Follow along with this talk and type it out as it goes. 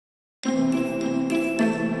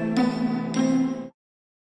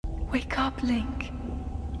up, Link.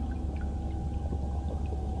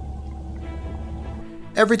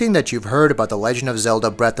 Everything that you've heard about The Legend of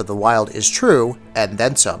Zelda Breath of the Wild is true, and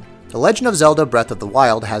then some. The Legend of Zelda Breath of the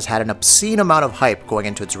Wild has had an obscene amount of hype going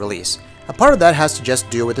into its release. A part of that has to just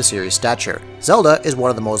do with the series' stature. Zelda is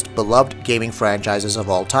one of the most beloved gaming franchises of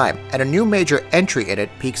all time, and a new major entry in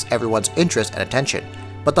it piques everyone's interest and attention.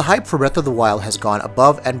 But the hype for Breath of the Wild has gone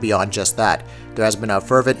above and beyond just that. There has been a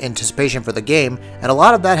fervent anticipation for the game, and a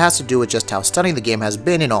lot of that has to do with just how stunning the game has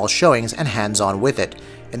been in all showings and hands-on with it.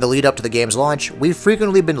 In the lead up to the game's launch, we've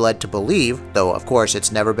frequently been led to believe, though of course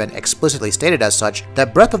it's never been explicitly stated as such,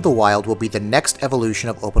 that Breath of the Wild will be the next evolution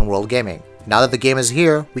of open world gaming. Now that the game is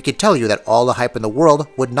here, we can tell you that all the hype in the world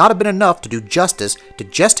would not have been enough to do justice to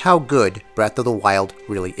just how good Breath of the Wild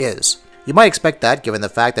really is. You might expect that, given the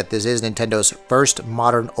fact that this is Nintendo's first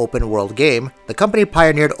modern open-world game. The company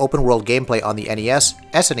pioneered open-world gameplay on the NES,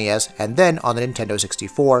 SNES, and then on the Nintendo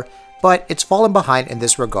 64, but it's fallen behind in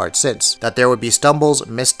this regard since. That there would be stumbles,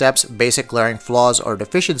 missteps, basic glaring flaws, or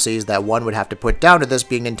deficiencies that one would have to put down to this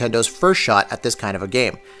being Nintendo's first shot at this kind of a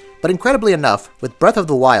game. But incredibly enough, with Breath of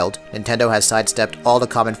the Wild, Nintendo has sidestepped all the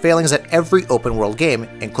common failings that every open-world game,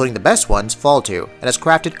 including the best ones, fall to, and has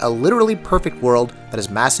crafted a literally perfect world that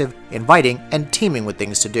is massive, inviting, and teeming with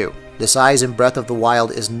things to do. The size in Breath of the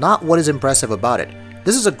Wild is not what is impressive about it.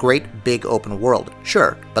 This is a great big open world,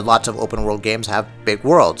 sure, but lots of open world games have big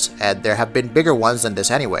worlds, and there have been bigger ones than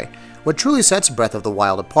this anyway. What truly sets Breath of the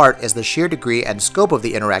Wild apart is the sheer degree and scope of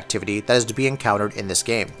the interactivity that is to be encountered in this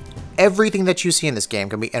game. Everything that you see in this game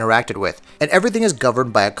can be interacted with, and everything is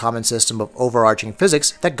governed by a common system of overarching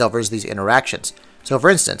physics that governs these interactions. So for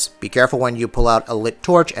instance, be careful when you pull out a lit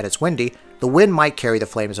torch and it's windy, the wind might carry the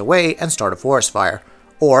flames away and start a forest fire.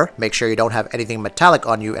 Or, make sure you don't have anything metallic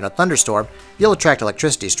on you in a thunderstorm, you'll attract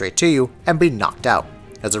electricity straight to you and be knocked out.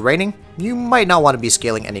 As it's raining, you might not want to be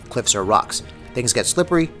scaling any cliffs or rocks. Things get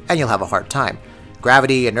slippery and you'll have a hard time.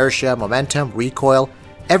 Gravity, inertia, momentum, recoil,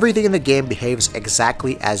 everything in the game behaves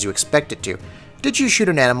exactly as you expect it to. Did you shoot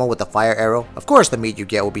an animal with a fire arrow? Of course the meat you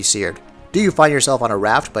get will be seared. Do you find yourself on a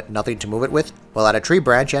raft but nothing to move it with? Well, add a tree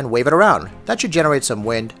branch and wave it around. That should generate some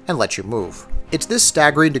wind and let you move. It's this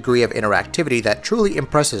staggering degree of interactivity that truly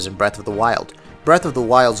impresses in Breath of the Wild. Breath of the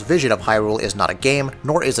Wild's vision of Hyrule is not a game,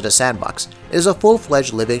 nor is it a sandbox. It is a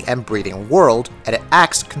full-fledged living and breathing world, and it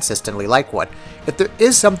acts consistently like one. If there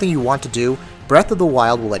is something you want to do, Breath of the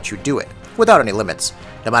Wild will let you do it, without any limits.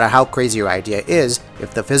 No matter how crazy your idea is,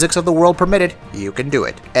 if the physics of the world permit it, you can do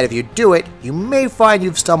it. And if you do it, you may find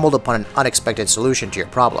you've stumbled upon an unexpected solution to your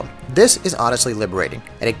problem. This is honestly liberating,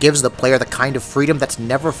 and it gives the player the kind of freedom that's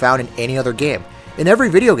never found in any other game. In every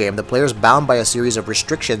video game, the player is bound by a series of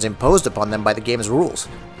restrictions imposed upon them by the game's rules.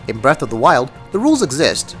 In Breath of the Wild, the rules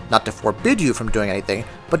exist, not to forbid you from doing anything,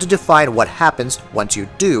 but to define what happens once you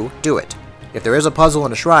do it. If there is a puzzle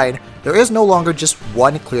in a shrine, there is no longer just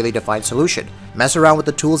one clearly defined solution. Mess around with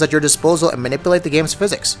the tools at your disposal and manipulate the game's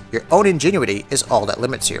physics. Your own ingenuity is all that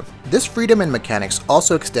limits you. This freedom in mechanics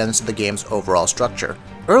also extends to the game's overall structure.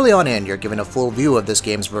 Early on in, you're given a full view of this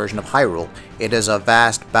game's version of Hyrule. It is a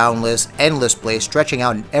vast, boundless, endless place stretching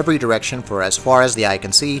out in every direction for as far as the eye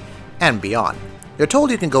can see, and beyond. You're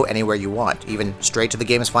told you can go anywhere you want, even straight to the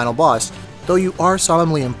game's final boss, though you are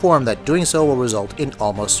solemnly informed that doing so will result in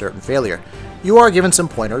almost certain failure. You are given some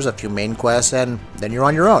pointers, a few main quests, and then you're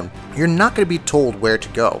on your own. You're not going to be told where to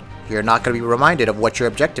go. You're not going to be reminded of what your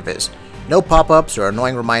objective is. No pop-ups or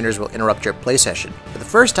annoying reminders will interrupt your play session. For the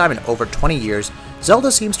first time in over 20 years,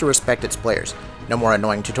 Zelda seems to respect its players. No more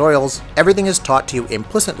annoying tutorials, everything is taught to you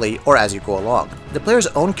implicitly or as you go along. The player's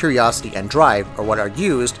own curiosity and drive are what are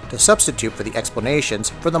used to substitute for the explanations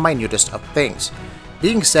for the minutest of things.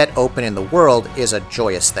 Being set open in the world is a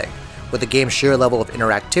joyous thing. With the game's sheer level of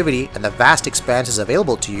interactivity and the vast expanses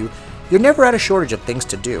available to you, you're never at a shortage of things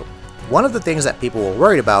to do. One of the things that people were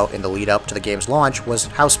worried about in the lead up to the game's launch was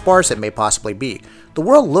how sparse it may possibly be. The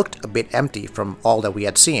world looked a bit empty from all that we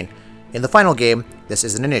had seen. In the final game, this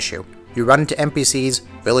isn't an issue. You run into NPCs,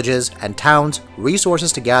 villages, and towns,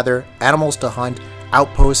 resources to gather, animals to hunt,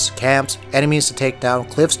 outposts, camps, enemies to take down,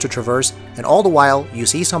 cliffs to traverse, and all the while you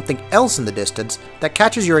see something else in the distance that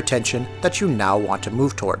catches your attention that you now want to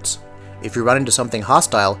move towards. If you run into something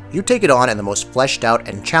hostile, you take it on in the most fleshed out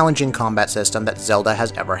and challenging combat system that Zelda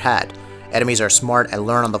has ever had. Enemies are smart and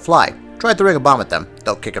learn on the fly. Try throwing a bomb at them,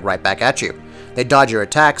 they'll kick it right back at you. They dodge your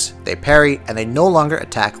attacks, they parry, and they no longer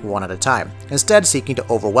attack one at a time, instead seeking to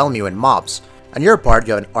overwhelm you in mobs. On your part,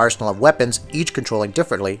 you have an arsenal of weapons, each controlling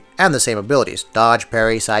differently, and the same abilities: dodge,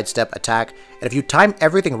 parry, sidestep, attack, and if you time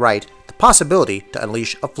everything right, the possibility to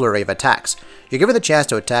unleash a flurry of attacks. You're given the chance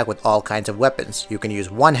to attack with all kinds of weapons. You can use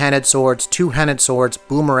one-handed swords, two-handed swords,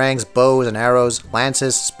 boomerangs, bows and arrows,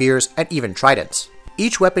 lances, spears, and even tridents.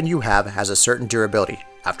 Each weapon you have has a certain durability.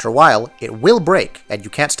 After a while, it will break, and you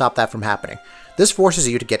can't stop that from happening. This forces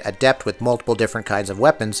you to get adept with multiple different kinds of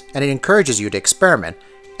weapons, and it encourages you to experiment.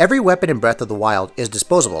 Every weapon in Breath of the Wild is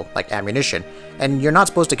disposable, like ammunition, and you're not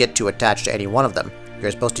supposed to get too attached to any one of them. You're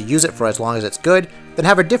supposed to use it for as long as it's good, then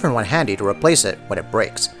have a different one handy to replace it when it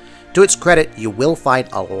breaks. To its credit, you will find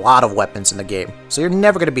a lot of weapons in the game, so you're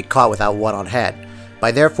never going to be caught without one on hand.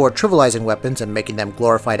 By therefore trivializing weapons and making them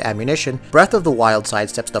glorified ammunition, Breath of the Wild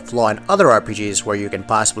sidesteps the flaw in other RPGs where you can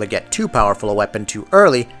possibly get too powerful a weapon too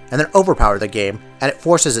early and then overpower the game, and it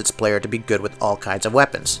forces its player to be good with all kinds of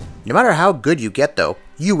weapons. No matter how good you get though,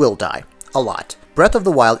 you will die. A lot. Breath of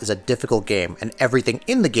the Wild is a difficult game, and everything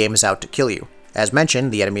in the game is out to kill you. As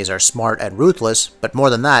mentioned, the enemies are smart and ruthless, but more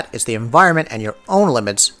than that, it's the environment and your own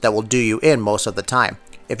limits that will do you in most of the time.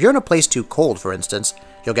 If you're in a place too cold, for instance,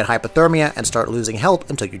 you'll get hypothermia and start losing health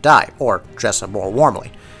until you die, or dress up more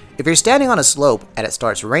warmly. If you're standing on a slope and it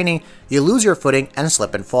starts raining, you lose your footing and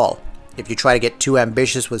slip and fall. If you try to get too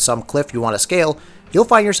ambitious with some cliff you want to scale, you'll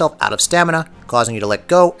find yourself out of stamina, causing you to let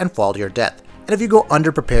go and fall to your death. And if you go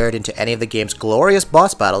underprepared into any of the game's glorious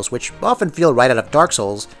boss battles, which often feel right out of Dark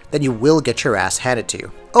Souls, then you will get your ass handed to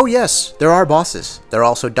you. Oh yes, there are bosses. There are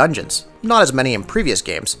also dungeons. Not as many in previous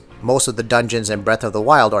games. Most of the dungeons in Breath of the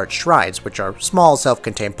Wild are shrines, which are small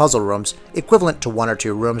self-contained puzzle rooms, equivalent to 1 or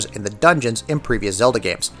 2 rooms in the dungeons in previous Zelda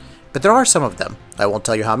games. But there are some of them. I won't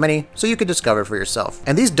tell you how many, so you can discover for yourself.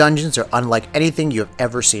 And these dungeons are unlike anything you have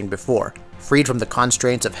ever seen before. Freed from the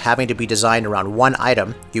constraints of having to be designed around one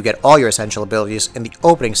item, you get all your essential abilities in the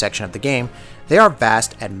opening section of the game. They are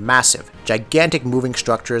vast and massive, gigantic moving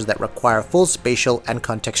structures that require full spatial and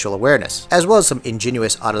contextual awareness, as well as some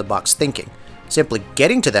ingenious out-of-the-box thinking. Simply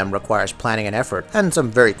getting to them requires planning and effort, and some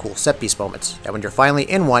very cool set-piece moments, and when you're finally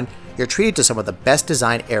in one, you're treated to some of the best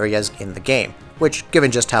designed areas in the game, which,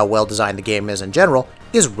 given just how well designed the game is in general,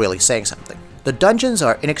 is really saying something. The dungeons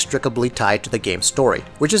are inextricably tied to the game's story,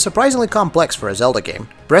 which is surprisingly complex for a Zelda game.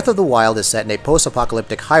 Breath of the Wild is set in a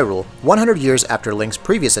post-apocalyptic Hyrule, 100 years after Link's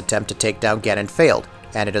previous attempt to take down Ganon failed,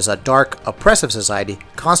 and it is a dark, oppressive society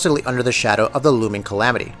constantly under the shadow of the looming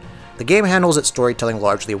calamity. The game handles its storytelling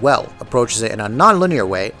largely well, approaches it in a non-linear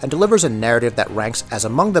way, and delivers a narrative that ranks as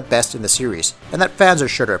among the best in the series, and that fans are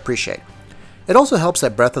sure to appreciate. It also helps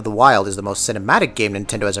that Breath of the Wild is the most cinematic game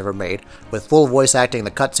Nintendo has ever made, with full voice acting in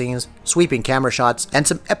the cutscenes, sweeping camera shots, and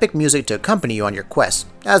some epic music to accompany you on your quest,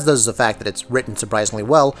 as does the fact that it's written surprisingly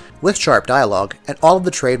well, with sharp dialogue, and all of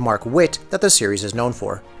the trademark wit that the series is known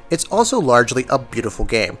for. It's also largely a beautiful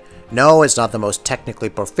game. No, it's not the most technically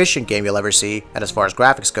proficient game you'll ever see, and as far as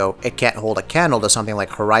graphics go, it can't hold a candle to something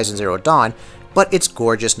like Horizon Zero Dawn, but it's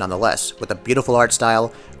gorgeous nonetheless, with a beautiful art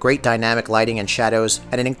style, great dynamic lighting and shadows,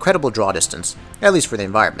 and an incredible draw distance, at least for the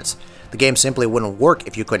environments. The game simply wouldn't work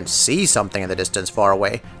if you couldn't see something in the distance far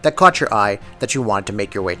away that caught your eye that you wanted to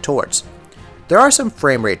make your way towards. There are some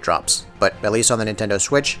frame rate drops, but at least on the Nintendo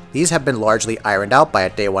Switch, these have been largely ironed out by a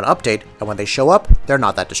day one update, and when they show up, they're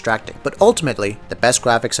not that distracting. But ultimately, the best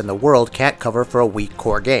graphics in the world can't cover for a weak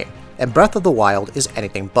core game, and Breath of the Wild is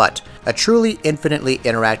anything but. A truly infinitely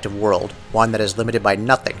interactive world, one that is limited by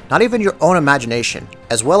nothing, not even your own imagination,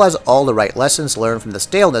 as well as all the right lessons learned from the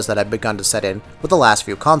staleness that had begun to set in with the last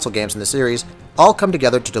few console games in the series, all come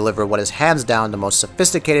together to deliver what is hands down the most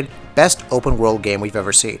sophisticated, best open world game we've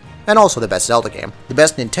ever seen, and also the best Zelda game, the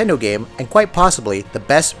best Nintendo game, and quite possibly the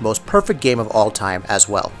best, most perfect game of all time as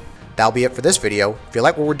well. That'll be it for this video. If you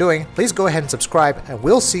like what we're doing, please go ahead and subscribe, and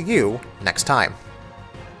we'll see you next time.